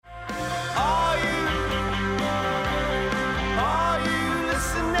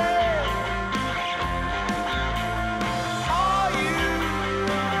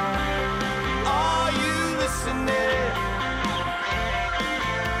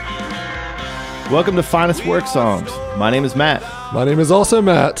Welcome to Finest Work Songs. My name is Matt. My name is also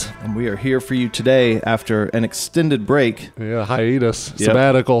Matt. And we are here for you today after an extended break. Yeah, hiatus,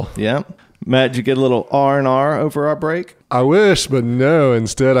 sabbatical. Yeah. Matt, did you get a little R&R over our break? I wish, but no.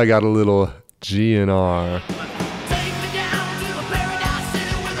 Instead, I got a little GNR.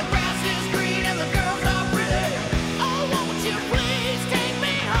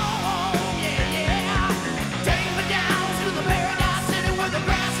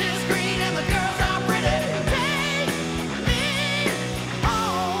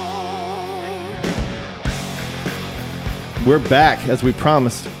 We're back, as we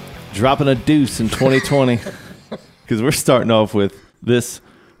promised, dropping a deuce in 2020 because we're starting off with this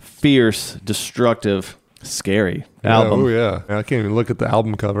fierce, destructive, scary album. Oh, yeah. I can't even look at the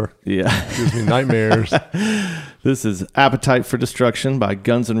album cover. Yeah. It gives me nightmares. This is Appetite for Destruction by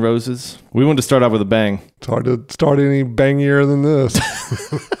Guns N' Roses. We wanted to start off with a bang. It's hard to start any bangier than this.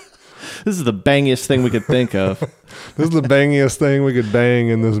 This is the bangiest thing we could think of. This is the bangiest thing we could bang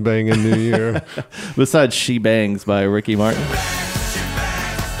in this banging new year. Besides She Bangs by Ricky Martin.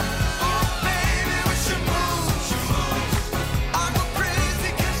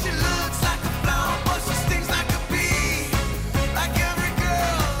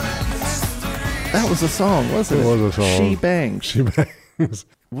 That was a song, wasn't it? It was a song. She Bangs. She Bangs.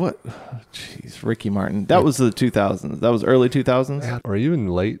 What? Jeez, Ricky Martin. That was the 2000s. That was early 2000s? Or even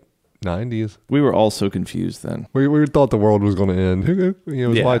late 90s. We were all so confused then. We thought the world was going to end. It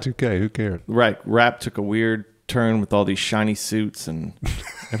was Yeah. Y2K. Who cared? Right. Rap took a weird turn with all these shiny suits and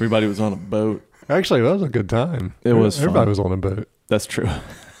everybody was on a boat. Actually, that was a good time. It was fun. Everybody was on a boat. That's true.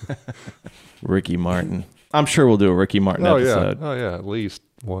 Ricky Martin. I'm sure we'll do a Ricky Martin episode. Oh, yeah. At least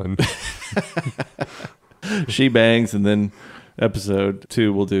one. She Bangs, and then episode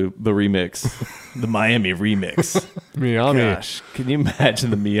 2 we'll do the remix. The Miami remix. Miami. Gosh, can you imagine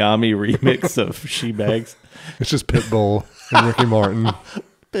the Miami remix of She Bangs? It's just Pitbull and Ricky Martin.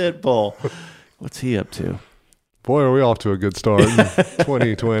 Pitbull. What's he up to? Boy, are we off to a good start in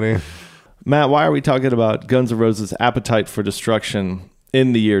 2020. Matt, why are we talking about Guns N' Roses' Appetite for Destruction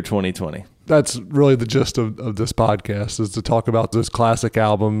in the year 2020? That's really the gist of this podcast, is to talk about those classic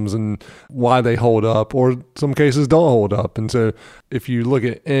albums and why they hold up, or some cases don't hold up. And so if you look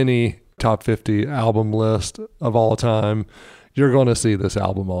at any top 50 album list of all time, you're going to see this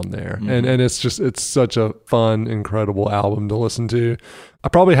album on there. Mm-hmm. And it's such a fun, incredible album to listen to. I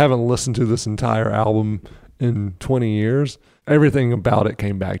probably haven't listened to this entire album in 20 years. Everything about it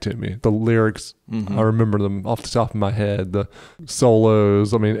came back to me. The lyrics, I remember them off the top of my head. The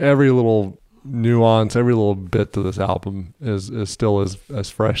solos, I mean, every little nuance, every little bit to this album is still as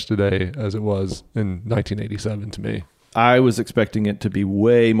fresh today as it was in 1987 to me. I was expecting it to be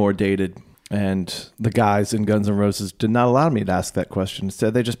way more dated, and the guys in Guns N' Roses did not allow me to ask that question.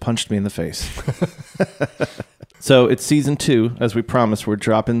 Instead, they just punched me in the face. So it's season 2. As we promised, we're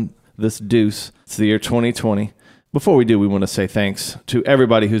dropping this deuce. It's the year 2020. Before we do, we want to say thanks to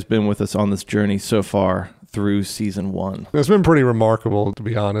everybody who's been with us on this journey so far through season 1. It's been pretty remarkable, to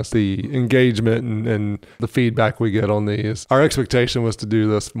be honest, the engagement and the feedback we get on these. Our expectation was to do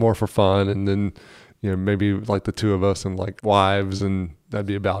this more for fun, and then maybe like the two of us and like wives, and that'd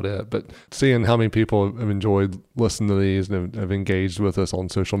be about it. But seeing how many people have enjoyed listening to these and have engaged with us on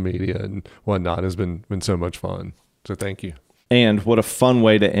social media and whatnot has been so much fun. So thank you. And what a fun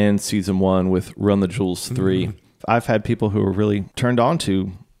way to end season 1 with Run the Jewels 3. Mm-hmm. I've had people who are really turned on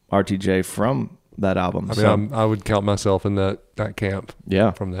to RTJ from that album. I mean, I would count myself in that camp.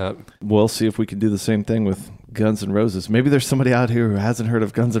 Yeah. From that. We'll see if we can do the same thing with Guns N' Roses. Maybe there's somebody out here who hasn't heard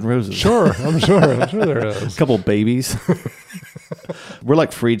of Guns N' Roses. Sure. I'm sure there is. A couple babies. We're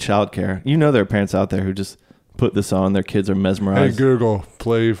like free childcare. There are parents out there who just put this on. Their kids are mesmerized. Hey, Google,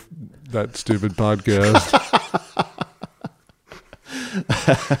 play that stupid podcast.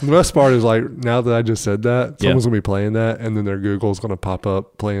 The best part is, like, now that I just said that, someone's going to be playing that, and then their Google's going to pop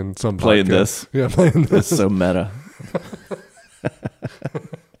up playing some podcast. This. Yeah, playing this. It's so meta.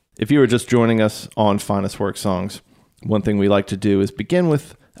 If you were just joining us on Finest Work Songs, one thing we like to do is begin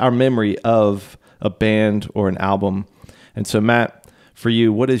with our memory of a band or an album. And so, Matt, for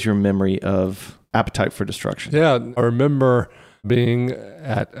you, what is your memory of Appetite for Destruction? Yeah, I remember being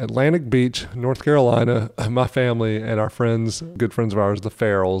at Atlantic Beach, North Carolina. My family and our friends, good friends of ours, the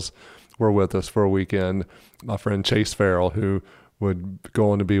Farrells, were with us for a weekend. My friend Chase Farrell, who would go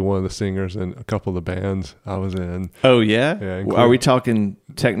on to be one of the singers in a couple of the bands I was in. Oh, yeah? Are we talking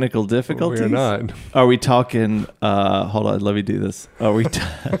technical difficulties? We're not. Are we talking, hold on, let me do this. Are we...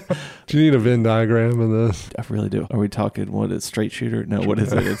 Do you need a Venn diagram in this? I really do. Are we talking, what is straight shooter? No, what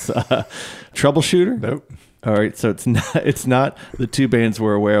is it? It's troubleshooter? Nope. All right, so it's not the two bands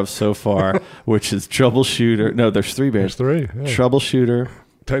we're aware of so far, which is Troubleshooter. No, there's three bands. There's three. Yeah. Troubleshooter.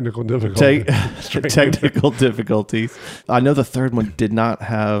 Technical difficulties. Technical difficulties. I know the third one did not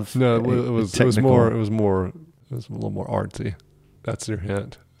have. No, it was a little more artsy. That's your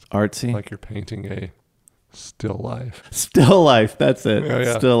hint. Artsy, like you're painting a still life. Still life. That's it.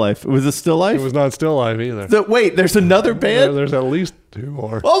 Yeah. Still life. Was it still life? It was not still life either. Wait, there's another band. There's at least two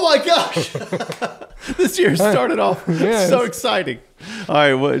more. Oh my gosh! This year started off so exciting.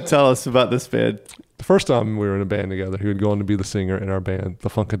 All right, tell us about this band. The first time we were in a band together, he would go on to be the singer in our band, the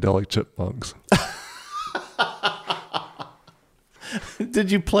Funkadelic Chipmunks. Did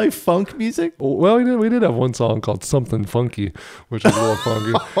you play funk music? Well, we did have one song called Something Funky, which was a little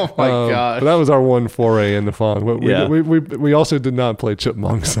funky. Oh my gosh. But that was our one foray into fun. Yeah. We also did not play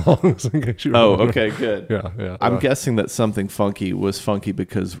Chipmunk songs. In case you remember. Okay, good. Yeah. I'm guessing that Something Funky was funky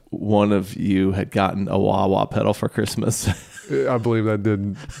because one of you had gotten a wah-wah pedal for Christmas. I believe that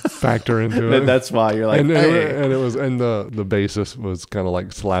did factor into it. And that's why you're like, and hey. The bassist was kind of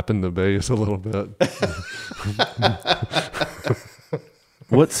like slapping the bass a little bit.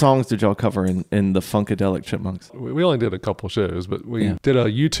 What songs did y'all cover in the Funkadelic Chipmunks? We only did a couple shows, but we did a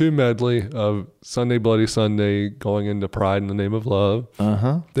U2 medley of Sunday Bloody Sunday going into Pride in the Name of Love.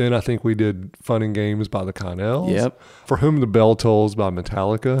 Uh-huh. Then I think we did Fun and Games by the Connells. Yep. For Whom the Bell Tolls by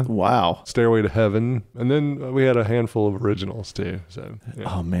Metallica. Wow. Stairway to Heaven. And then we had a handful of originals too. So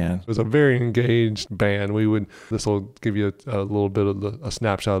yeah. Oh, man. It was a very engaged band. This will give you a little bit of a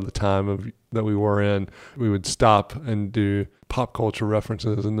snapshot of the time that we were in. We would stop and do pop culture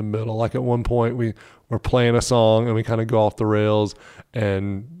references in the middle. Like at one point we were playing a song and we kind of go off the rails,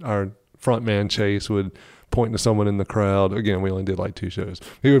 and our front man Chase would point to someone in the crowd. Again, we only did like 2 shows.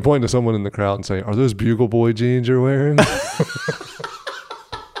 He would point to someone in the crowd and say, "Are those Bugle Boy jeans you're wearing?"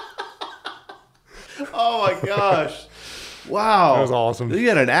 Oh my gosh. Wow. That was awesome. You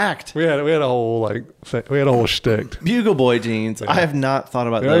had an act. We had a whole shtick. Bugle Boy jeans. I have not thought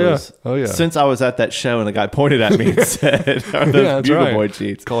about Yeah, those. yeah. Oh, yeah. Since I was at that show and the guy pointed at me and said, "Are those that's Bugle right. Boy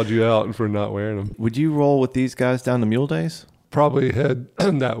jeans?" Called you out for not wearing them. Would you roll with these guys down the Mule Days? Probably head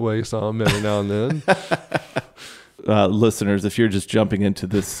that way some every now and then. Listeners, if you're just jumping into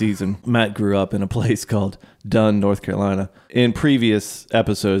this season, Matt grew up in a place called Dunn, North Carolina. In previous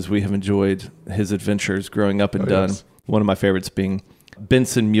episodes, we have enjoyed his adventures growing up in Dunn. Yes. One of my favorites being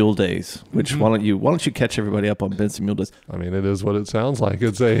Benson Mule Days, which why don't you catch everybody up on Benson Mule Days? I mean, it is what it sounds like.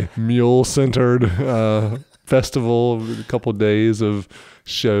 It's a mule-centered festival, a couple of days of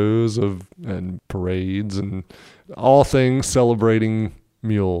shows and parades and all things celebrating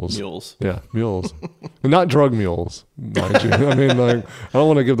mules. Mules. Yeah, mules. And not drug mules, mind you. I mean, like, I don't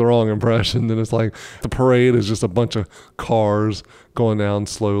want to give the wrong impression that it's like the parade is just a bunch of cars going down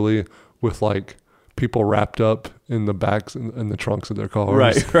slowly with like people wrapped up in the backs and the trunks of their cars.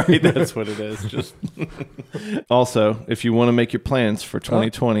 Right. That's what it is. Just also, if you want to make your plans for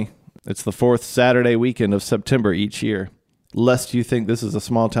 2020, it's the 4th Saturday weekend of September each year. Lest you think this is a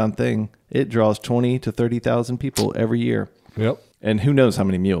small town thing, it draws 20 to 30,000 people every year. Yep. And who knows how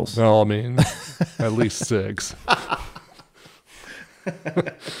many mules? Well, I mean, at least 6.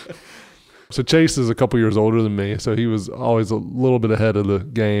 So Chase is a couple years older than me, so he was always a little bit ahead of the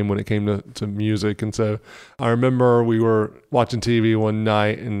game when it came to music. And so I remember we were watching TV one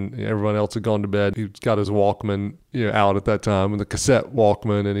night and everyone else had gone to bed. He's got his Walkman out at that time, with the cassette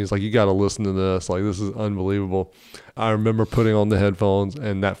Walkman, and he's like, "You got to listen to this. Like, this is unbelievable." I remember putting on the headphones,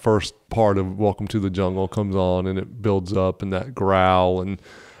 and that first part of Welcome to the Jungle comes on, and it builds up, and that growl. And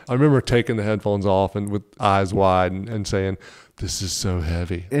I remember taking the headphones off and with eyes wide and saying, "This is so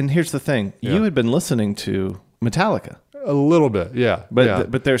heavy." And here's the thing. Yeah. You had been listening to Metallica. A little bit, yeah.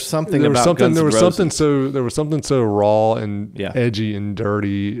 But there's something there was about something Guns there N' was Roses. something so raw and Yeah. edgy and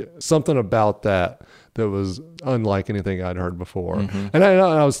dirty. Something about that was unlike anything I'd heard before. Mm-hmm. And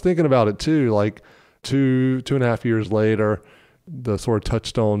I was thinking about it too, like two and a half years later, the sort of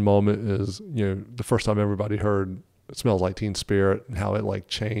touchstone moment is, the first time everybody heard It Smells Like Teen Spirit and how it like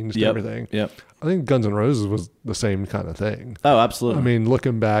changed everything. Yep. I think Guns N' Roses was the same kind of thing. Oh, absolutely. I mean,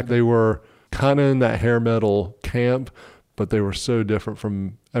 looking back, they were kind of in that hair metal camp, but they were so different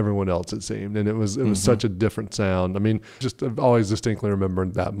from everyone else, it seemed. And it was such a different sound. I mean, just I've always distinctly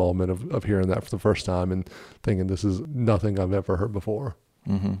remembered that moment of hearing that for the first time and thinking this is nothing I've ever heard before.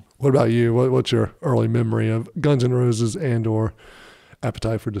 Mm-hmm. What about you? What's your early memory of Guns N' Roses and or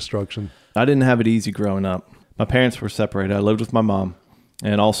Appetite for Destruction? I didn't have it easy growing up. My parents were separated. I lived with my mom.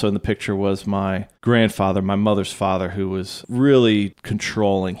 And also in the picture was my grandfather, my mother's father, who was really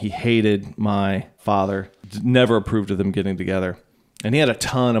controlling. He hated my father, never approved of them getting together. And he had a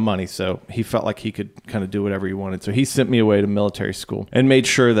ton of money, so he felt like he could kind of do whatever he wanted. So he sent me away to military school and made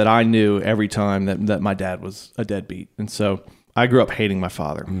sure that I knew every time that my dad was a deadbeat. And so I grew up hating my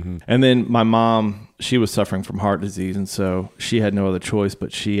father. And then my mom, she was suffering from heart disease, and so she had no other choice,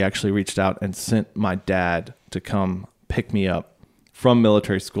 but she actually reached out and sent my dad to come pick me up from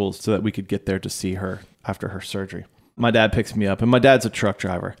military school so that we could get there to see her after her surgery. My dad picks me up, and my dad's a truck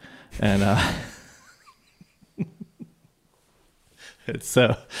driver. And and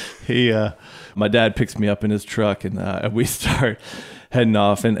so my dad picks me up in his truck, and we start heading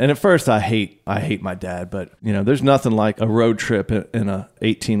off. And at first I hate my dad, but there's nothing like a road trip in a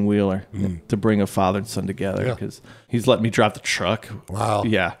 18-wheeler to bring a father and son together, because he's letting me drive the truck. Wow.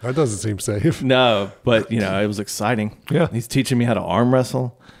 Yeah. That doesn't seem safe. No, but it was exciting. Yeah. He's teaching me how to arm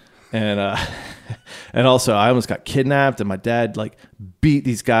wrestle. And and also I almost got kidnapped, and my dad beat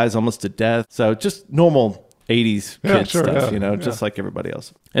these guys almost to death. So just normal 80s kid stuff, just like everybody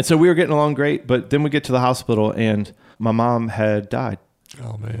else. And so we were getting along great, but then we get to the hospital and my mom had died.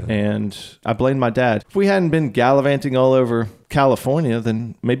 Oh, man. And I blamed my dad. If we hadn't been gallivanting all over California,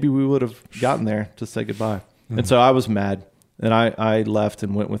 then maybe we would have gotten there to say goodbye. And so I was mad, and I left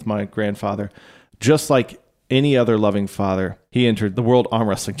and went with my grandfather. Just like any other loving father, he entered the World Arm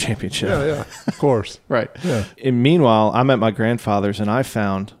Wrestling Championship. Yeah, of course. Right. Yeah. And meanwhile, I'm at my grandfather's, and I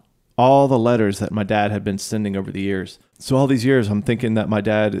found all the letters that my dad had been sending over the years. So all these years, I'm thinking that my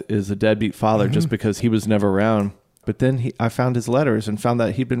dad is a deadbeat father just because he was never around. But then I found his letters and found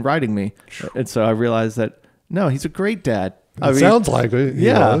that he'd been writing me. And so I realized that, no, he's a great dad. Sounds like it. He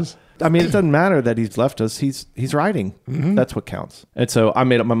was. I mean, it doesn't matter that he's left us. He's writing. That's what counts. And so I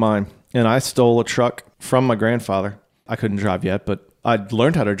made up my mind, and I stole a truck from my grandfather. I couldn't drive yet, but I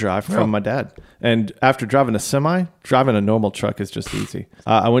learned how to drive from my dad. And after driving a semi, driving a normal truck is just easy.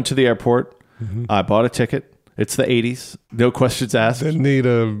 I went to the airport. I bought a ticket. It's the 80s. No questions asked. Didn't need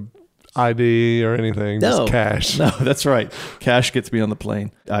a ID or anything. Just cash. No, that's right. Cash gets me on the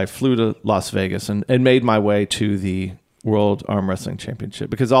plane. I flew to Las Vegas and made my way to the World Arm Wrestling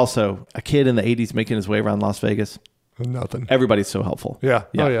Championship, because also a kid in the 80s making his way around Las Vegas, nothing. Everybody's so helpful. Yeah.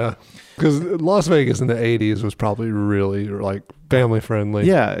 Oh, yeah. Because Las Vegas in the 80s was probably really family friendly.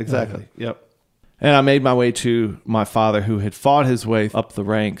 Yeah, exactly. Yep. And I made my way to my father, who had fought his way up the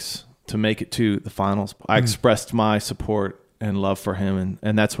ranks to make it to the finals. I expressed my support and love for him,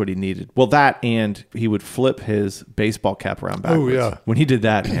 and that's what he needed. Well, that, and he would flip his baseball cap around backwards. Oh, yeah. When he did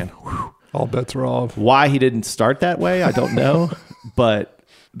that, man, whew. All bets are off. Why he didn't start that way, I don't know. But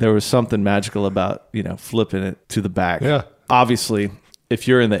there was something magical about, flipping it to the back. Yeah. Obviously, if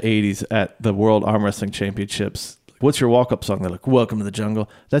you're in the 80s at the World Arm Wrestling Championships, what's your walk-up song? They're like, Welcome to the Jungle.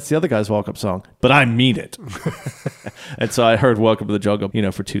 That's the other guy's walk-up song, but I mean it. And so I heard Welcome to the Jungle,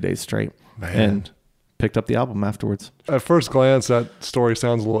 for 2 days straight. Man. And picked up the album afterwards. At first glance, that story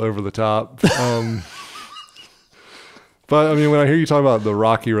sounds a little over the top. But I mean, when I hear you talk about the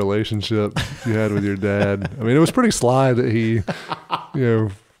rocky relationship you had with your dad, I mean, it was pretty sly that he,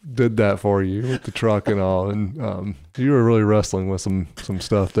 did that for you with the truck and all. And you were really wrestling with some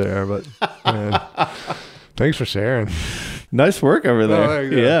stuff there. But man, thanks for sharing. Nice work over there. Oh, there you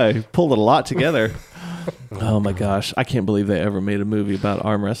go. Yeah, you pulled it a lot together. Oh my gosh, I can't believe they ever made a movie about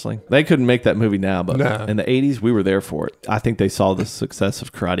arm wrestling. They couldn't make that movie now, but in the 80s, we were there for it. I think they saw the success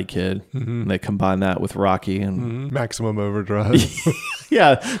of Karate Kid, and they combined that with Rocky and Maximum Overdrive.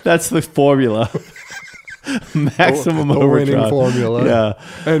 Yeah, that's the formula. Maximum Overdrive. Winning formula. Yeah.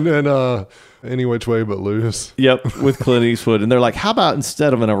 And Any Which Way But Loose. Yep, with Clint Eastwood. And they're like, how about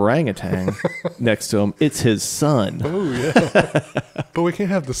instead of an orangutan next to him, it's his son? Oh, yeah. But we can't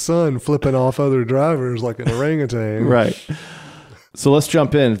have the son flipping off other drivers like an orangutan. Right. So let's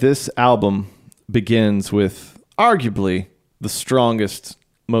jump in. This album begins with arguably the strongest,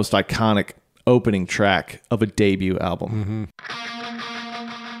 most iconic opening track of a debut album.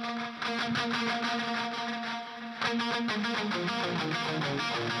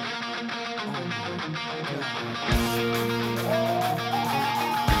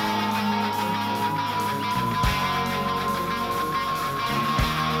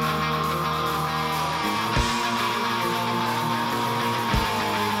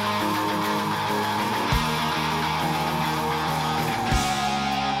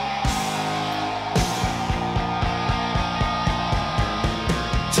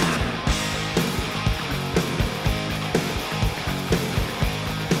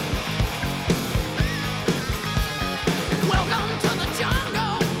 Welcome to the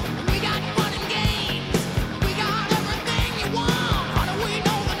jungle.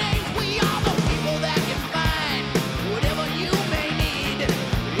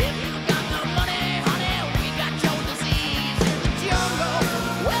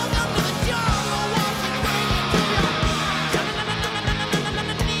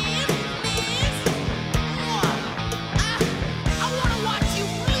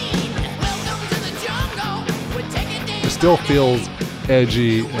 still feels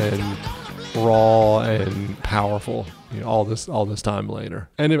edgy and raw and powerful, you know, all this time later.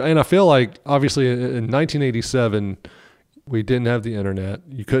 And I feel like obviously in 1987 we didn't have the internet.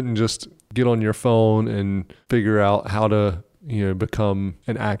 You couldn't just get on your phone and figure out how to, you know, become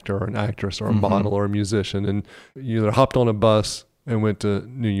an actor or an actress or a model or a musician. And you either hopped on a bus and went to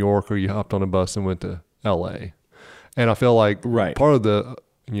New York, or you hopped on a bus and went to LA. And I feel like part of the,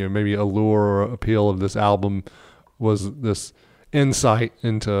 you know, maybe allure or appeal of this album was this insight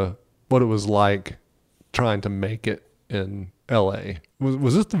into what it was like trying to make it in LA.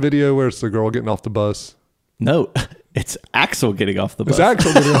 Was this the video where it's the girl getting off the bus? No, it's Axl getting off the bus. It's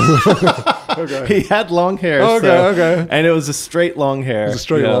Axl getting off the bus. Okay. He had long hair. Okay. And it was a straight long hair. It was a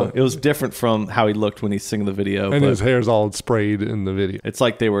straight long. It was different from how he looked when he's singing the video. And his hair's all sprayed in the video. It's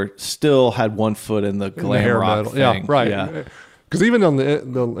like they were still had one foot in the glam hair rock metal. thing. Yeah, right. Yeah. Because even on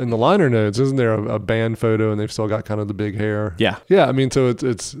in the liner notes, isn't there a band photo and they've still got kind of the big hair? Yeah. Yeah. I mean, so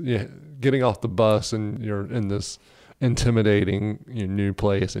it's getting off the bus and you're in this intimidating new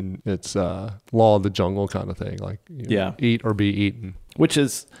place, and it's law of the jungle kind of thing. Like, eat or be eaten. Which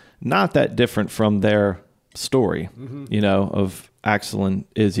is not that different from their story, of Axl and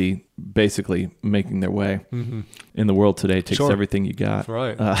Izzy basically making their way in the world today. Takes everything you got. That's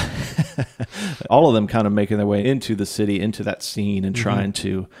right. All of them kind of making their way into the city, into that scene, and trying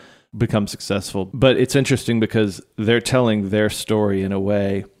to become successful. But it's interesting because they're telling their story in a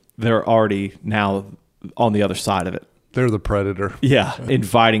way they're already now on the other side of it. They're the predator. Yeah,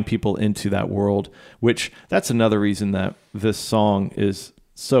 inviting people into that world, which that's another reason that this song is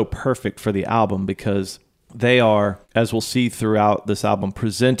so perfect for the album, because they are, as we'll see throughout this album,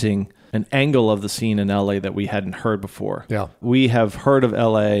 presenting an angle of the scene in LA that we hadn't heard before. Yeah. We have heard of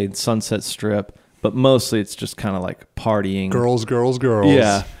LA, Sunset Strip, but mostly it's just kind of like partying. Girls.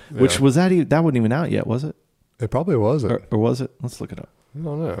 Yeah. Which was that wasn't even out yet, was it? It probably wasn't. Or was it? Let's look it up. I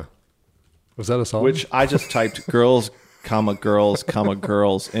don't know. Was that a song? Which I just typed girls,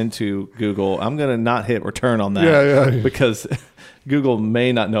 girls into Google. I'm going to not hit return on that. Yeah. Because Google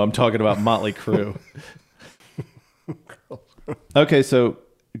may not know I'm talking about Motley Crue. Okay, so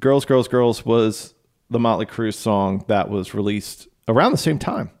Girls was the Motley Crue song that was released around the same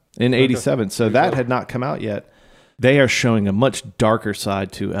time in 87. So that had not come out yet. They are showing a much darker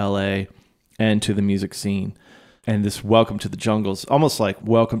side to LA and to the music scene. And this Welcome to the Jungle is almost like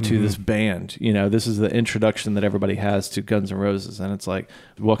welcome to this band. This is the introduction that everybody has to Guns N' Roses. And it's like,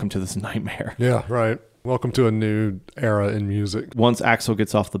 welcome to this nightmare. Yeah, right. Welcome to a new era in music. Once Axl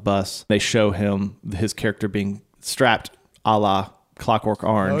gets off the bus, they show him his character being strapped a la Clockwork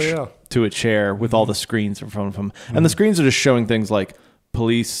Orange to a chair with all the screens in front of him. And the screens are just showing things like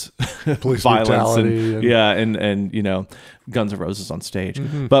police violence and Guns N' Roses on stage.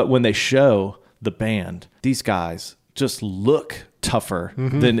 But when they show the band, these guys just look tougher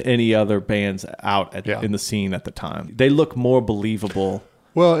than any other bands out in the scene at the time. They look more believable.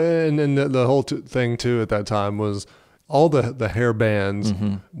 Well, and the whole thing too at that time was all the hair bands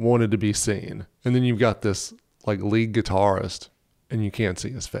wanted to be seen. And then you've got this like lead guitarist and you can't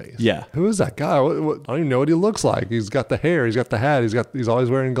see his face. Yeah. Who is that guy? I don't even know what he looks like. He's got the hair, he's got the hat, he's always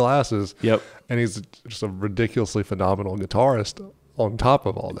wearing glasses. Yep. And he's just a ridiculously phenomenal guitarist on top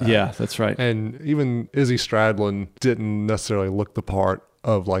of all that. Yeah, that's right. And even Izzy Stradlin didn't necessarily look the part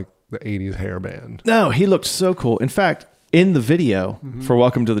of like the 80s hair band. No, he looked so cool. In fact, in the video for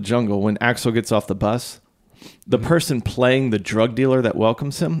Welcome to the Jungle, when Axl gets off the bus, the person playing the drug dealer that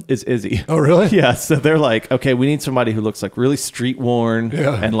welcomes him is Izzy. Oh, really? Yeah. So they're like, okay, we need somebody who looks like really street worn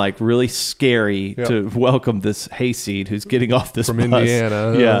and like really scary to welcome this hayseed who's getting off this from bus.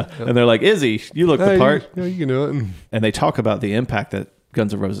 Indiana. Yeah. And they're like, Izzy, you look the part. You can do it. And they talk about the impact that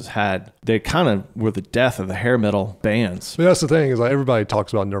Guns N' Roses had. They kind of were the death of the hair metal bands. But that's the thing, is like everybody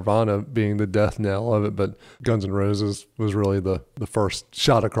talks about Nirvana being the death knell of it, but Guns N' Roses was really the first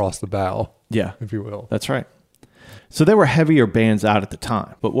shot across the bow. Yeah. If you will. That's right. So there were heavier bands out at the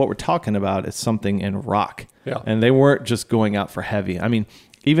time, but what we're talking about is something in rock. Yeah. And they weren't just going out for heavy. I mean,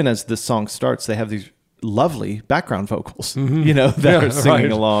 even as this song starts, they have these lovely background vocals, that are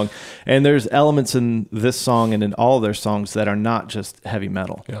singing along. And there's elements in this song and in all their songs that are not just heavy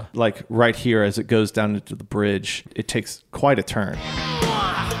metal. Yeah. Like right here, as it goes down into the bridge, it takes quite a turn.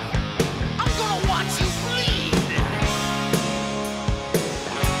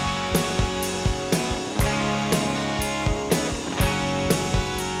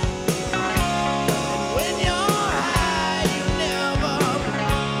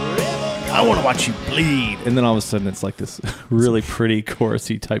 I want to watch you bleed. And then all of a sudden it's like this really pretty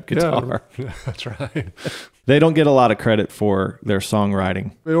chorusy type guitar. Yeah, that's right. They don't get a lot of credit for their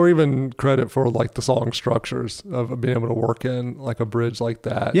songwriting. Or even credit for like the song structures of being able to work in like a bridge like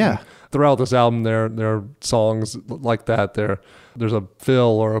that. Yeah. And throughout this album, there are songs like that. There's a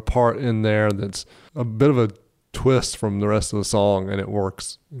fill or a part in there that's a bit of a twist from the rest of the song, and it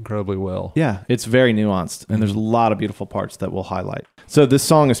works incredibly well. Yeah, it's very nuanced, and there's a lot of beautiful parts that we'll highlight. So this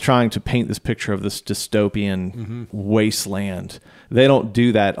song is trying to paint this picture of this dystopian wasteland. They don't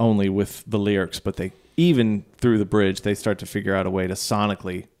do that only with the lyrics, but they even through the bridge, they start to figure out a way to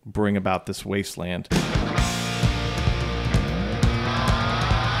sonically bring about this wasteland.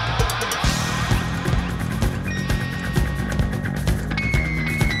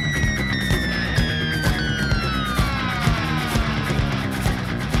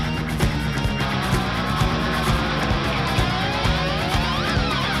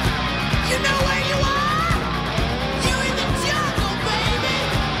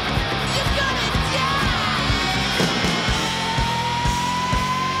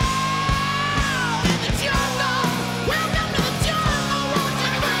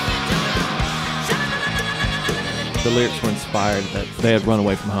 The lyrics were inspired that they had run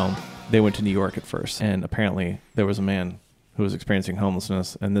away from home. They went to New York at first, and apparently there was a man who was experiencing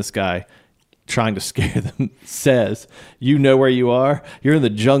homelessness, and this guy, trying to scare them, says, "You know where you are? You're in the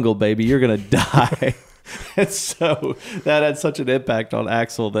jungle, baby. You're going to die." And so that had such an impact on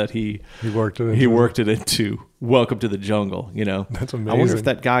Axl that he worked it into Welcome to the Jungle, you know. That's amazing. I wonder if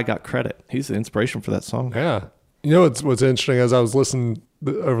that guy got credit. He's the inspiration for that song. Yeah. You know what's interesting, as I was listening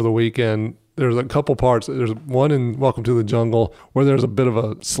over the weekend, there's a couple parts. There's one in Welcome to the Jungle where there's a bit of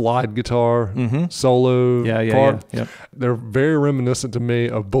a slide guitar solo part. Yeah. They're very reminiscent to me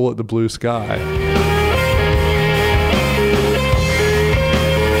of Bullet the Blue Sky.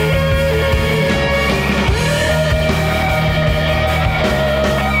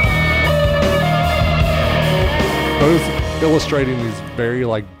 Both illustrating these very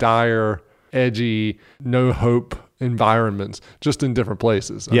like dire, edgy, no hope environments, just in different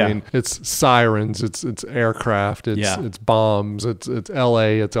places. I mean, it's sirens, it's aircraft, it's bombs, it's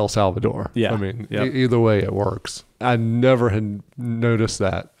LA, it's El Salvador. Yeah. I mean, either way it works. I never had noticed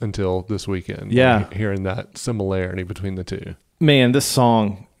that until this weekend. Yeah. Hearing that similarity between the two. Man, this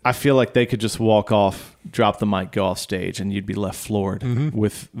song, I feel like they could just walk off, drop the mic, go off stage, and you'd be left floored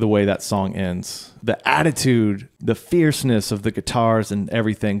with the way that song ends. The attitude, the fierceness of the guitars and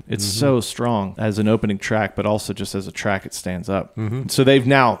everything, it's so strong as an opening track, but also just as a track, it stands up. So they've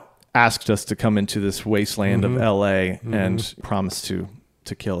now asked us to come into this wasteland of LA and promise to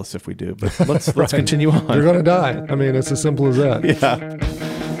kill us if we do. But let's continue on. You're going to die. I mean, it's as simple as that. Yeah.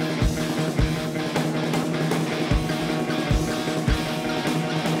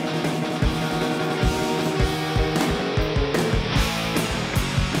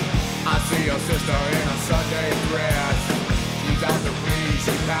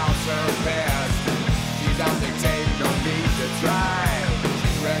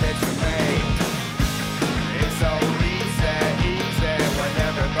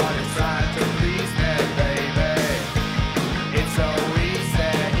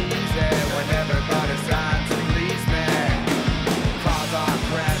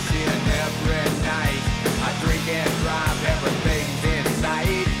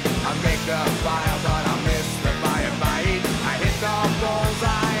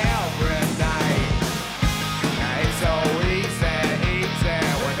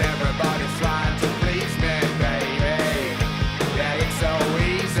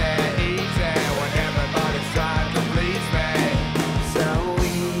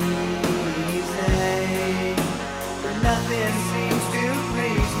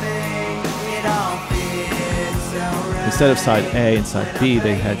 Instead of side A and side B,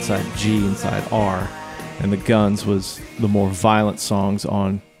 they had side G and side R. And the Guns was the more violent songs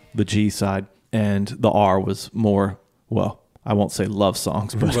on the G side. And the R was more, well, I won't say love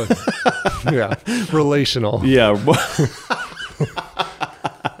songs, but yeah, relational. Yeah.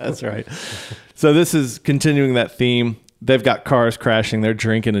 That's right. So this is continuing that theme. They've got cars crashing. They're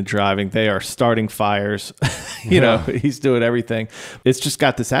drinking and driving. They are starting fires. You know, he's doing everything. It's just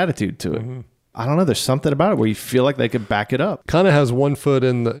got this attitude to it. I don't know. There's something about it where you feel like they could back it up. Kind of has one foot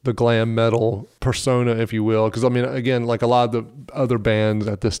in the glam metal persona, if you will. Because, I mean, again, like a lot of the other bands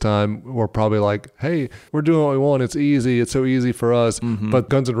at this time were probably like, hey, we're doing what we want. It's easy. It's so easy for us. But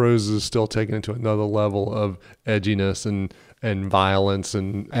Guns N' Roses is still taking it to another level of edginess and violence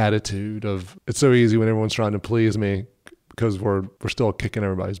and attitude of it's so easy when everyone's trying to please me because we're still kicking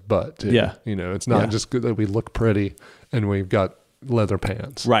everybody's butt, too. Yeah. You know, it's not just good that we look pretty and we've got leather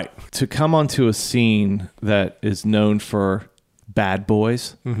pants. Right. To come onto a scene that is known for bad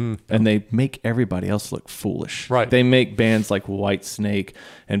boys, and they make everybody else look foolish. Right. They make bands like Whitesnake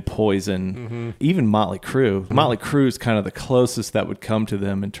and Poison, even Motley Crue. Motley Crue is kind of the closest that would come to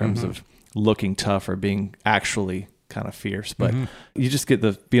them in terms of looking tough or being actually kind of fierce, but you just get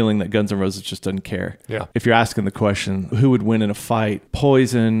the feeling that Guns N' Roses just doesn't care. Yeah. If you're asking the question, who would win in a fight,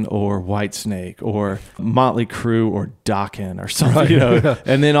 Poison or Whitesnake or Motley Crue or Dokken or something, Right. you know?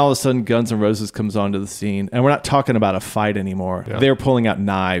 And then all of a sudden Guns N' Roses comes onto the scene, and we're not talking about a fight anymore. Yeah. They're pulling out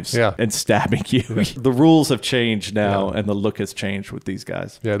knives Yeah. and stabbing you. The rules have changed now, and the look has changed with these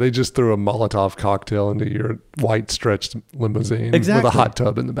guys. Yeah, they just threw a Molotov cocktail into your white stretched limousine Exactly. with a hot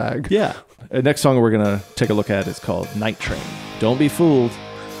tub in the bag. Yeah. The next song we're going to take a look at is called Night Train. Don't be fooled.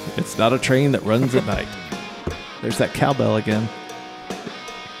 It's not a train that runs at night. There's that cowbell again.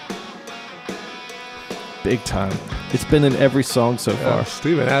 Big time. It's been in every song so far.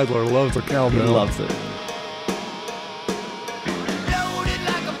 Steven Adler loves a He cowbell. loves it. Loaded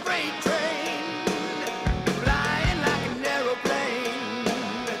like a freight train, flying like an aeroplane,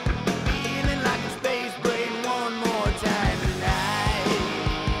 feeling like a space brain one more time tonight.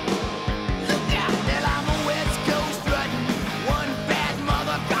 Look out, Del, I'm a West Coast strutting, one bad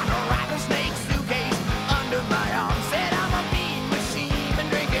mother got a rattlesnake suitcase under my arm. Said I'm a mean machine, been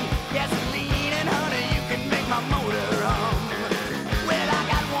drinking gasoline, and honey, you can make my motor hum. Well, I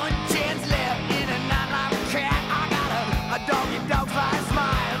got one chance left in a nightlife cat. I got a dog fight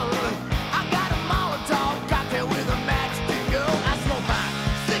smile. I got a Molotov cocktail with a match to go. I smoke my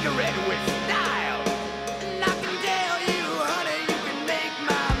cigarette with style. And I can tell you, honey, you can make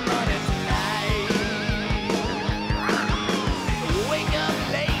my money tonight. Wake up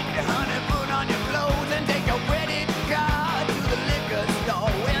late, honey, put on your clothes and take your credit card to the liquor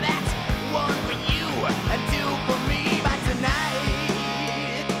store. Well, that's one for you and two for me. But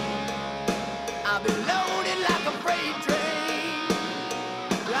tonight, I'll be loaded like a freight train,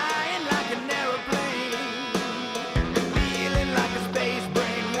 flying like an aeroplane, feeling like a space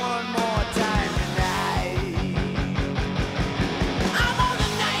brain one more time tonight. I'm on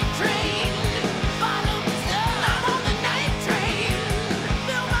the night train, bottoms up. I'm on the night train,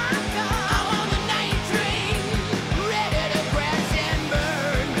 fill my cup. I'm on the night train, ready to crash and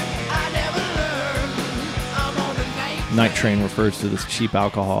burn. I never learn. I'm on the Night Train refers to this cheap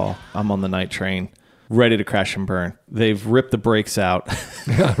alcohol. I'm on the night train, ready to crash and burn. They've ripped the brakes out.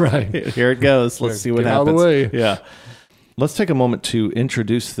 Yeah, right. Here it goes. Let's see what Get out happens. of the way. Yeah. Let's take a moment to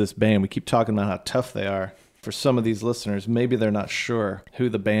introduce this band. We keep talking about how tough they are. For some of these listeners, maybe they're not sure who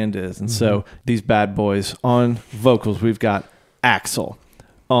the band is. And so these bad boys, on vocals, we've got Axl.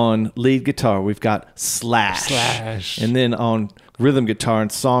 On lead guitar, we've got Slash. And then on rhythm guitar and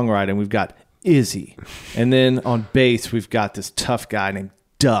songwriting, we've got Izzy. And then on bass, we've got this tough guy named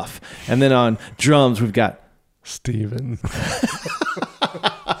Duff. And then on drums, we've got Steven.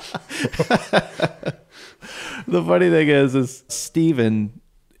 the funny thing is Steven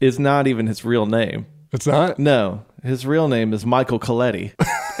is not even his real name. It's not? No, his real name is Michael Coletti.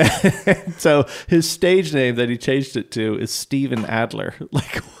 So his stage name that he changed it to is Steven Adler.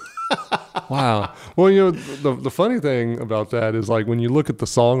 Like, Wow. Well, you know, the funny thing about that is like when you look at the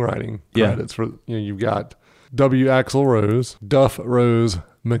songwriting Yeah. credits for, you know, you've got W. Axl Rose, Duff Rose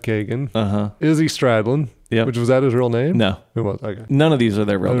McKagan, Izzy Stradlin, Yep. which was that his real name? no, Who was? Okay. none of these are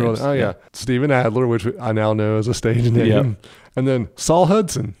their real names. Oh, yeah. Steven Adler, which I now know as a stage name. Yep. And then Saul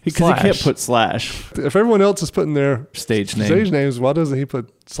Hudson. Because he can't Slash. put Slash If everyone else is putting their stage name. stage names, why doesn't he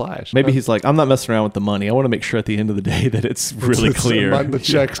put Slash? Maybe he's like, I'm not messing around with the money. I want to make sure at the end of the day that it's really clear. The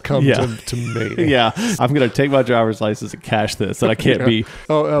checks come Yeah. to me. Yeah, I'm going to take my driver's license and cash this. And I can't be.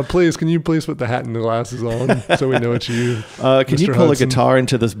 Oh, please, can you please put the hat and the glasses on so we know it's you? Can you Mr. pull Hudson? a guitar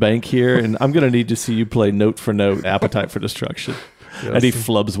into this bank here? And I'm going to need to see you play note for note Appetite for Destruction. Yes. And he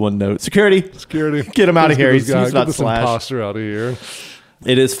flubs one note. Security. Security. Get him out of Let's get here. this He's guy- not get this Slash. imposter out of here.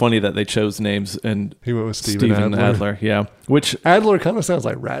 It is funny that they chose names and He went with Steven Adler. Yeah, which Adler kind of sounds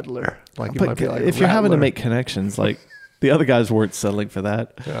like Rattler. Like it might but be like if you're having to Rattler. make connections, like the other guys weren't settling for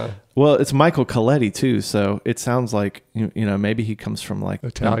that. Yeah. Well, it's Michael Coletti too, so it sounds like you know maybe he comes from like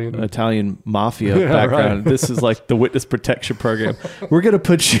Italian. Italian mafia Yeah, background. right. This is like the witness protection program. We're gonna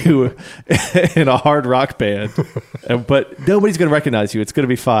put you in a hard rock band, but nobody's gonna recognize you. It's gonna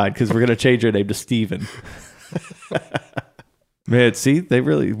be fine because we're gonna change your name to Steven. Man, see, they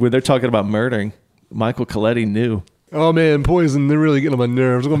really when they're talking about murdering, Michael Coletti knew. Oh man, Poison, they're really getting on my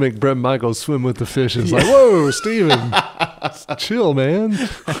nerves. I'm gonna make Brett Michaels swim with the fishes. Like, whoa, Steven. Chill, man.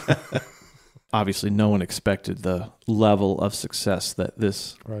 Obviously, no one expected the level of success that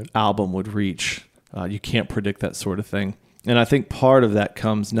this Right. album would reach. You can't predict that sort of thing. And I think part of that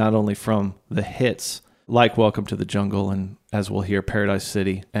comes not only from the hits like Welcome to the Jungle and, as we'll hear, Paradise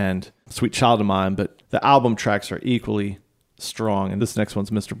City and Sweet Child of Mine, but the album tracks are equally strong. And this next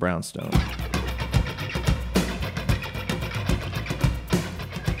one's Mr. Brownstone.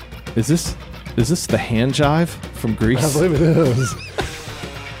 Is this the hand jive from Grease? I believe it is.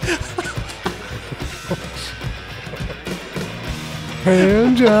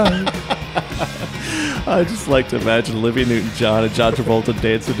 Hand jive. I just like to imagine Olivia Newton-John and John Travolta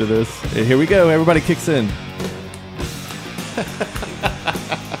dancing to this. And here we go. Everybody kicks in.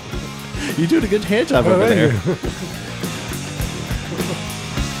 You doing a good hand job over there.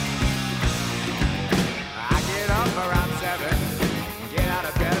 I get up around 7, get out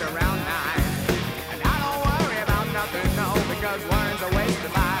of bed around 9, and I don't worry about nothing, no, because worrying's a waste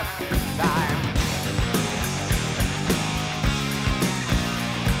of my time.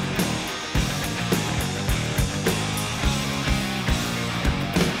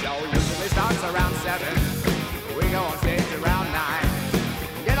 Show usually starts around 7, we go on stage around 9,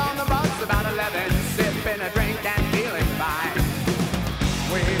 get on the bus about 11, sipping a drink and feeling fine.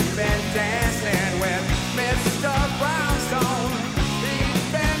 We've been dancing with Mr. Brownstone.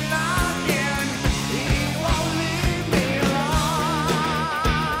 He's been knocking. He won't leave me alone.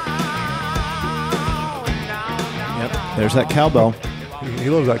 No. Yep. There's that cowbell. He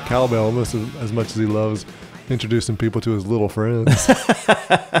loves that cowbell almost as much as he loves introducing people to his little friends.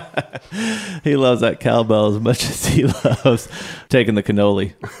 He loves that cowbell as much as he loves taking the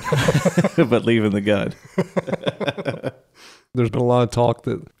cannoli, but leaving the gun. There's been a lot of talk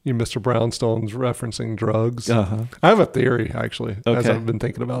that Mr. Brownstone's referencing drugs. Uh-huh. I have a theory, actually, as Okay. I've been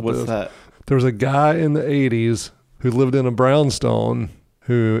thinking about What's this. that? There was a guy in the 80s who lived in a brownstone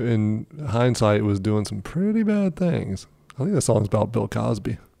who, in hindsight, was doing some pretty bad things. I think the song's about Bill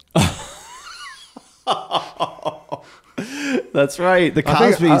Cosby. That's right. The I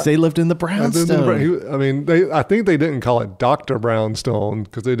think Cosbys, they lived in the brownstone. I think they didn't call it Dr. Brownstone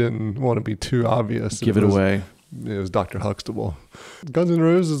because they didn't want to be too obvious. Give it away. It was Dr. Huxtable. Guns N'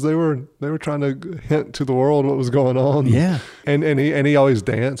 Roses, they were trying to hint to the world what was going on. Yeah. And he always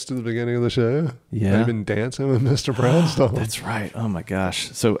danced at the beginning of the show. Yeah. They've been dancing with Mr. Brownstone. That's right. Oh my gosh.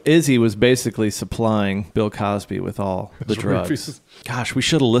 So Izzy was basically supplying Bill Cosby with all the drugs. Roofies. Gosh, we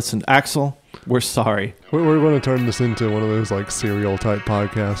should have listened. Axel, we're sorry. We're going to turn this into one of those like serial type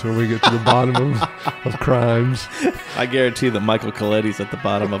podcasts where we get to the bottom of crimes. I guarantee that Michael Coletti's at the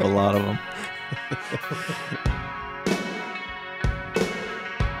bottom of a lot of them.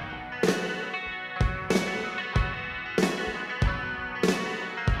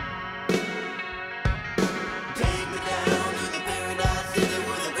 Take me down to the paradise city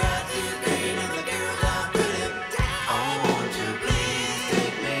where the grass is green and the girls are pretty. Oh, won't you please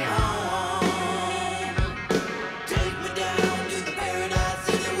take me home? Take me down to the paradise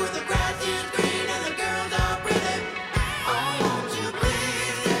city where the grass is green and the girls are pretty. Oh, won't you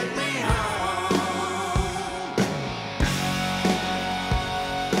please take me home?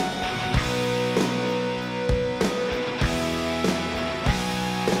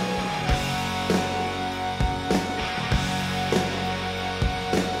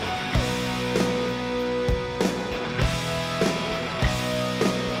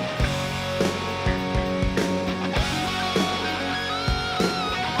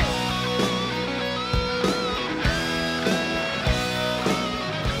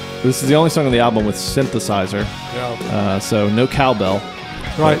 This is the only song on the album with synthesizer. Yeah. So no cowbell.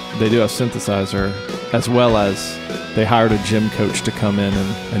 Right. But they do have synthesizer, as well as they hired a gym coach to come in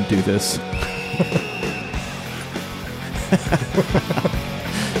and do this.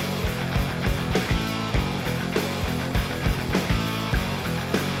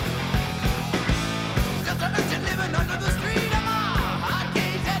 Just imagine living under the street of my hot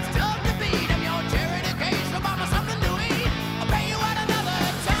cage that's tough to beat. I'm your charity case, so buy me something to eat. I'll pay you at another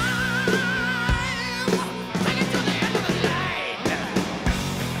time. Take it to the end of the line.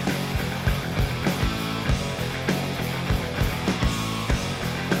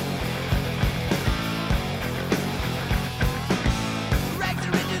 Rags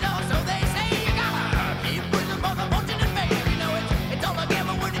are original, so they say you gotta keep pushing for the fortune and fame. You know it's all a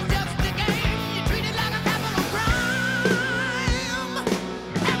gamble when it's just a game. You treat it like a capital crime.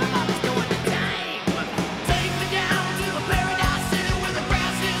 Everybody's going to time. Take me down to the paradise city where the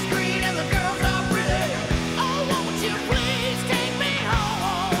grass is green and the girls are pretty. Oh, won't you please take me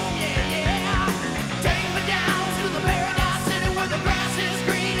home? Yeah, yeah. Take me down to the paradise city where the grass is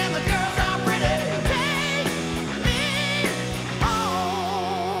green and the girls are pretty. Take me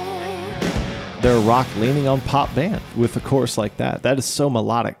home. They're a rock leaning on pop band with a chorus like that. That is so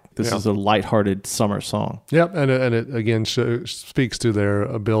melodic. this Yeah. is a lighthearted summer song. Yep, and it again speaks to their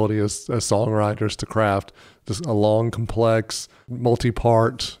ability as songwriters to craft just a long, complex,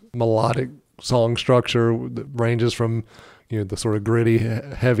 multi-part, melodic song structure that ranges from the sort of gritty,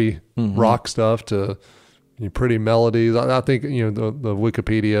 heavy rock stuff to pretty melodies. I think the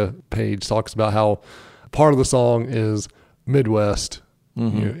Wikipedia page talks about how part of the song is Midwest,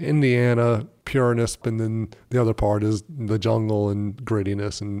 Indiana pureness, and then the other part is the jungle and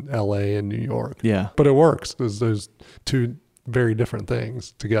grittiness in LA and New York. Yeah. But it works. There's those two very different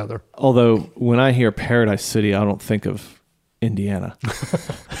things together. Although when I hear Paradise City, I don't think of Indiana.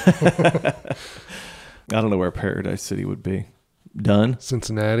 I don't know where Paradise City would be. Dunn?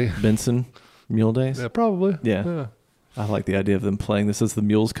 Cincinnati. Benson? Mule Days? Yeah, probably. Yeah. I like the idea of them playing this as the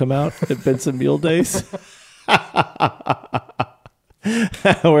mules come out at Benson Mule Days.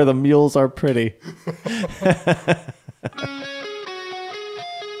 Where the mules are pretty.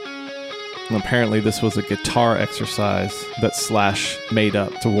 And apparently this was a guitar exercise that Slash made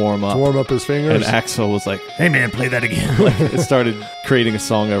up to warm up. To warm up his fingers. And Axl was like, hey man, play that again. It started creating a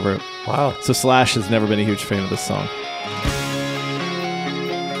song over it. Wow. So Slash has never been a huge fan of this song.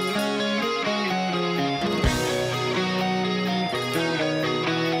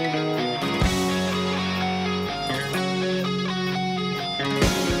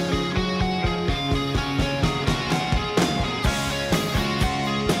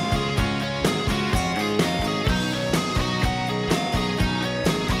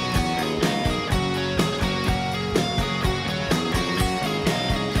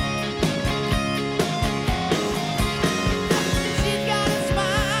 She's got a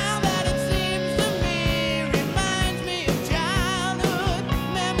smile that it seems to me reminds me of childhood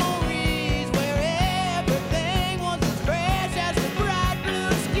memories where everything was as fresh as the bright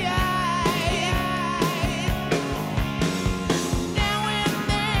blue sky. Now and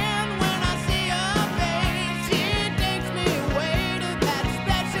then when I see her face, she takes me away to that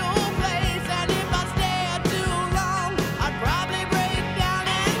special place, and if I stay too long, I'd probably break down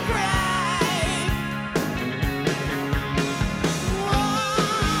and cry.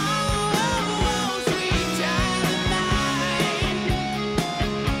 Whoa, sweet child of mine.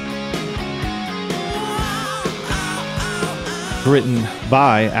 Written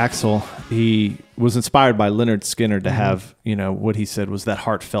by Axl. He was inspired by Leonard Skinner to have, what he said was that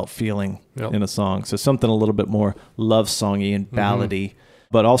heartfelt feeling Yep. in a song. So something a little bit more love songy and ballady,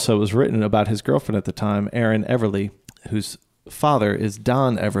 but also was written about his girlfriend at the time, Erin Everly, whose father is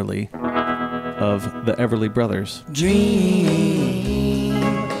Don Everly of the Everly Brothers. Dream,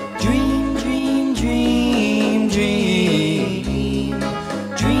 dream, dream, dream, dream.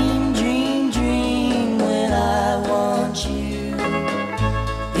 Dream, dream, dream when I want you.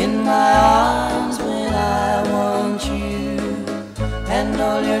 In my arms when I want you. And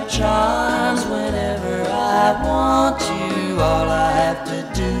all your charms whenever I want you. All I have to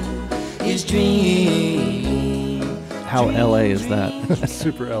do is dream. How LA is that?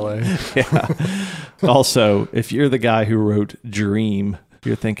 Super LA. Yeah. Also, if you're the guy who wrote Dream,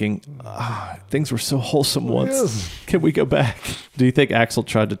 you're thinking, things were so wholesome once. Yes. Can we go back? Do you think Axl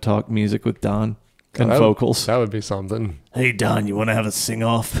tried to talk music with Don and vocals? That would be something. Hey, Don, you want to have a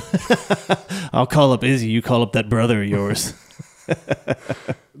sing-off? I'll call up Izzy. You call up that brother of yours.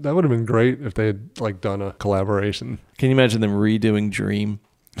 That would have been great if they had done a collaboration. Can you imagine them redoing Dream?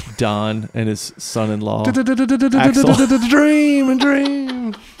 Don and his son-in-law. Dream and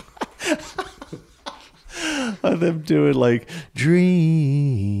dream. Of them doing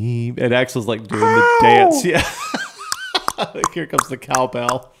Dream. And Axl's doing the dance. Yeah. Here comes the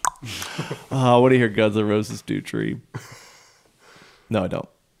cowbell. I want to hear Guns N' Roses do Dream. No, I don't.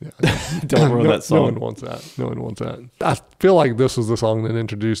 Don't ruin that song. No one wants that. No one wants that. I feel like this was the song that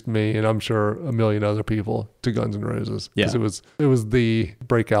introduced me, and I'm sure a million other people, to Guns N' Roses. Yeah. Because it was the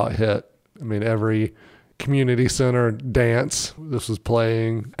breakout hit. I mean, every community center dance this was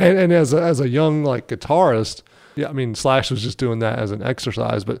playing. And as a young guitarist, yeah, I mean, Slash was just doing that as an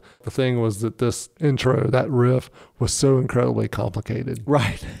exercise, but the thing was that this intro, that riff, was so incredibly complicated.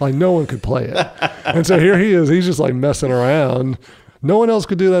 Right. No one could play it. And so here he is, he's just messing around. No one else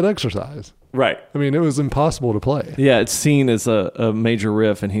could do that exercise. Right. I mean, it was impossible to play. Yeah, it's seen as a major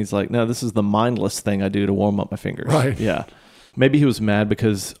riff, and he's like, no, this is the mindless thing I do to warm up my fingers. Right. Yeah. Maybe he was mad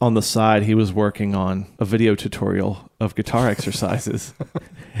because on the side he was working on a video tutorial of guitar exercises,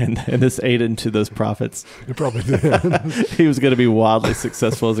 and this ate into those profits. It probably did. He was going to be wildly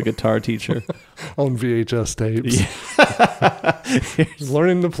successful as a guitar teacher. On VHS tapes.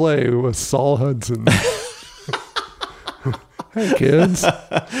 Learning to play with Saul Hudson. Hey, kids.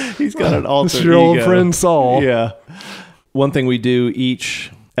 He's got an alter This is your old ego. friend Saul. Yeah. One thing we do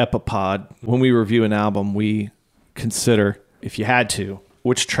each Epipod, when we review an album, we consider, if you had to,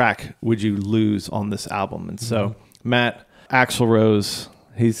 which track would you lose on this album? And so, Matt, Axl Rose,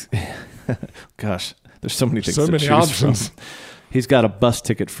 he's, gosh, there's so many things So to many choose options. from. He's got a bus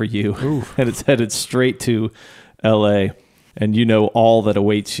ticket for you, and it's headed straight to L.A., and you know all that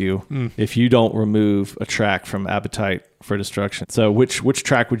awaits you if you don't remove a track from Appetite for Destruction. So which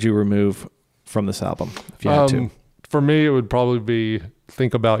track would you remove from this album if you had to? For me, it would probably be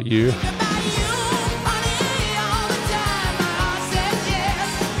Think About You.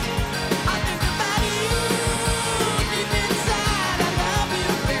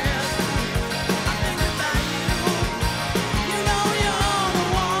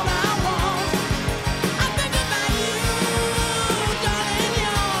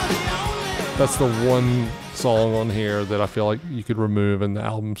 That's the one song on here that I feel like you could remove and the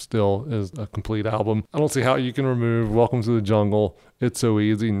album still is a complete album. I don't see how you can remove Welcome to the Jungle, It's So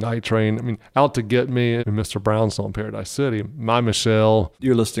Easy, Night Train. I mean, Out to Get Me, and Mr. Brown's song, Paradise City, My Michelle.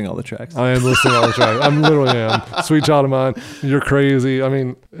 You're listing all the tracks. I am listening to all the tracks. I literally am. Sweet Child of Mine, You're Crazy. I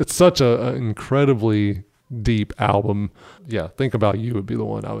mean, it's such an incredibly deep album. Yeah, Think About You would be the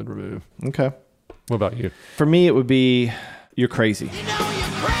one I would remove. Okay. What about you? For me, it would be You're Crazy. You know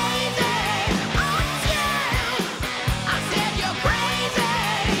you're crazy. Oh, yeah. I said you're crazy.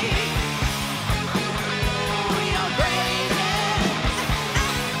 You're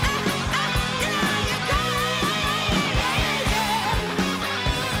crazy. You know you're crazy.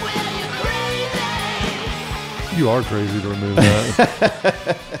 Well, you're crazy. You are crazy to remove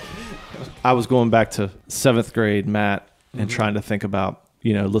that. I was going back to 7th grade, Matt, and trying to think about,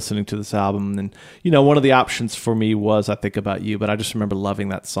 listening to this album. And, one of the options for me was I Think About You, but I just remember loving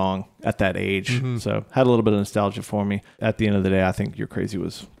that song at that age. So had a little bit of nostalgia for me. At the end of the day, I think You're Crazy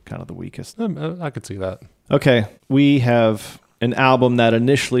was kind of the weakest. I could see that. Okay, we have an album that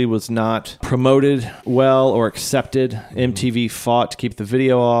initially was not promoted well or accepted. MTV fought to keep the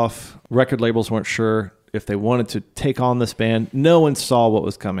video off. Record labels weren't sure if they wanted to take on this band. No one saw what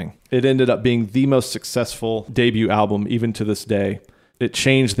was coming. It ended up being the most successful debut album, even to this day. It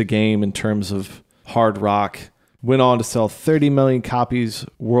changed the game in terms of hard rock. Went on to sell 30 million copies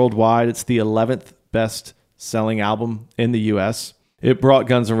worldwide. It's the 11th best selling album in the US. It brought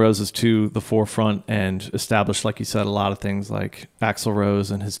Guns N' Roses to the forefront and established, like you said, a lot of things like Axl Rose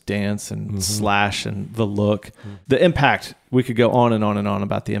and his dance and Slash and the look. The impact, we could go on and on and on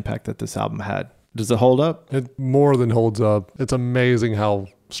about the impact that this album had. Does it hold up? It more than holds up. It's amazing how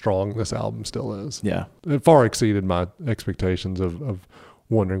strong this album still is. Yeah. It far exceeded my expectations of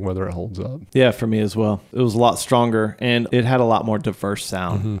wondering whether it holds up. Yeah, for me as well. It was a lot stronger, and it had a lot more diverse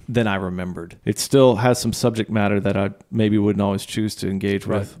sound than I remembered. It still has some subject matter that I maybe wouldn't always choose to engage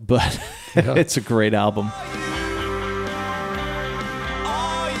with, but it's a great album.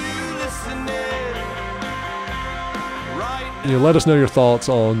 Are you listening? Right. Let us know your thoughts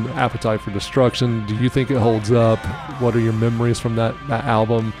on Appetite for Destruction. Do you think it holds up? What are your memories from that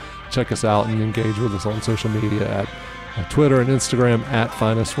album? Check us out and engage with us on social media at Twitter and Instagram at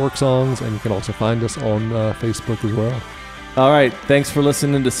Finest Work Songs, and you can also find us on Facebook as well. All right, thanks for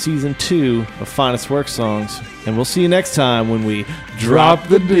listening to Season 2 of Finest Work Songs, and we'll see you next time when we drop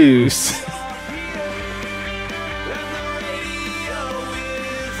the deuce.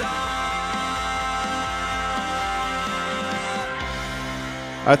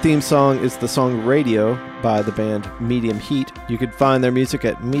 Our theme song is the song Radio by the band Medium Heat. You can find their music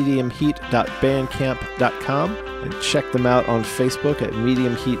at mediumheat.bandcamp.com and check them out on Facebook at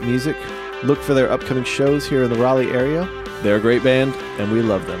Medium Heat Music. Look for their upcoming shows here in the Raleigh area. They're a great band, and we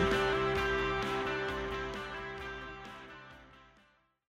love them.